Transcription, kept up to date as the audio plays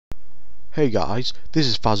Hey guys, this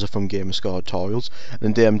is Fazza from GamerscoreTutorials,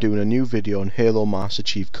 and today I'm doing a new video on Halo Master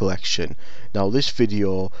Chief Collection. Now this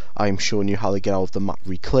video I am showing you how to get out of the map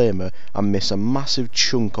Reclaimer and miss a massive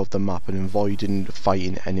chunk of the map and avoiding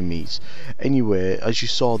fighting enemies. Anyway, as you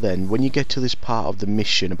saw then, when you get to this part of the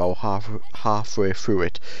mission about halfway through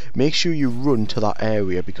it, make sure you run to that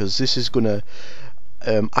area because this is gonna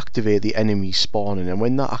activate the enemy spawning, and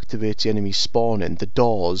when that activates the enemy spawning, the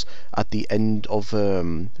doors at the end of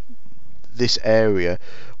this area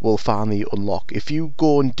will finally unlock. If you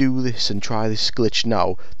go and do this and try this glitch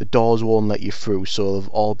now, the doors won't let you through, so they've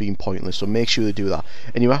all been pointless, so make sure to do that.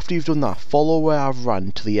 Anyway, after you've done that, follow where I've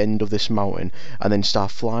ran to the end of this mountain and then start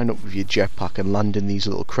flying up with your jetpack and land in these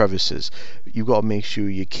little crevices. You've got to make sure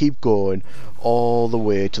you keep going all the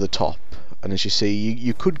way to the top. And as you see,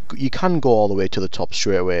 you can go all the way to the top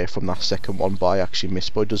straight away from that second one, but I actually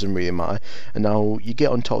missed, but it doesn't really matter. And now you get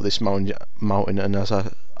on top of this mountain, and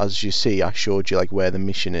as you see, I showed you like where the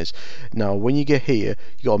mission is. Now when you get here,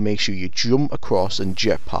 you gotta make sure you jump across and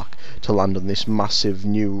jetpack to land on this massive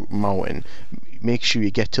new mountain. Make sure you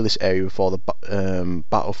get to this area before the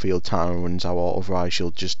battlefield timer runs out, otherwise you'll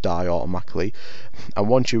just die automatically. And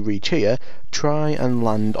once you reach here, try and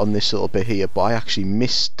land on this little bit here, but I actually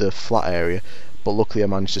missed the flat area, but luckily I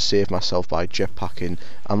managed to save myself by jetpacking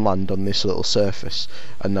and land on this little surface.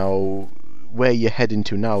 And now where you're heading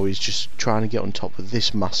to now is just trying to get on top of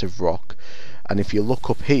this massive rock, and if you look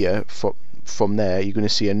up here from there, you're going to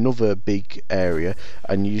see another big area,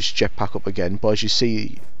 and you just jetpack up again. But as you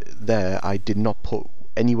see there, I did not put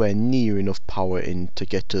anywhere near enough power in to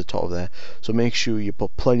get to the top of there, so make sure you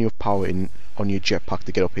put plenty of power in on your jetpack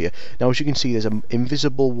to get up here. Now as you can see, there's an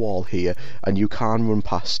invisible wall here and you can run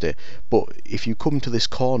past it, but if you come to this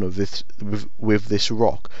corner with this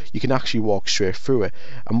rock, you can actually walk straight through it.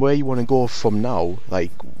 And where you want to go from now,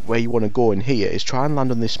 like where you want to go in here, is try and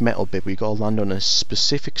land on this metal bit, but you got to land on a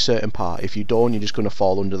specific certain part. If you don't, you're just going to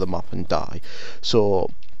fall under the map and die.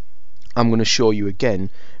 So I'm going to show you again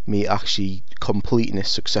me actually completing this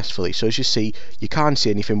successfully. So as you see, you can't see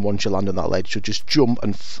anything once you land on that ledge, so just jump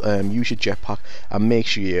and use your jetpack and make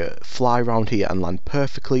sure you fly around here and land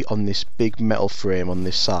perfectly on this big metal frame on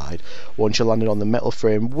this side. Once you're landed on the metal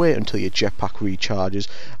frame, wait until your jetpack recharges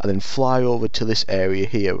and then fly over to this area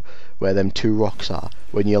here where them two rocks are.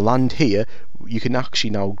 When you land here, you can actually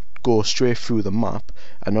now go straight through the map,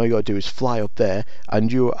 and all you gotta do is fly up there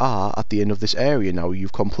and you are at the end of this area. Now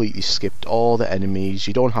you've completely skipped all the enemies,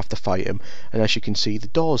 you don't have to fight them, and as you can see, the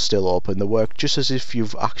doors still open, they work just as if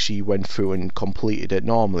you've actually went through and completed it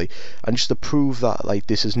normally. And just to prove that like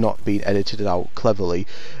this has not been edited out cleverly,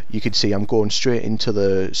 you can see I'm going straight into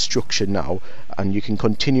the structure now, and you can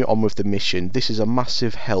continue on with the mission. This is a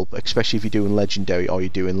massive help, especially if you're doing legendary or you're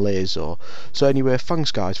doing LASO. So anyway,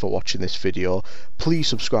 thanks guys for watching this video. Please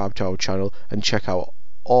subscribe to our channel and check out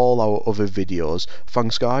all our other videos.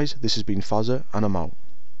 Thanks guys, this has been Fazza and I'm out.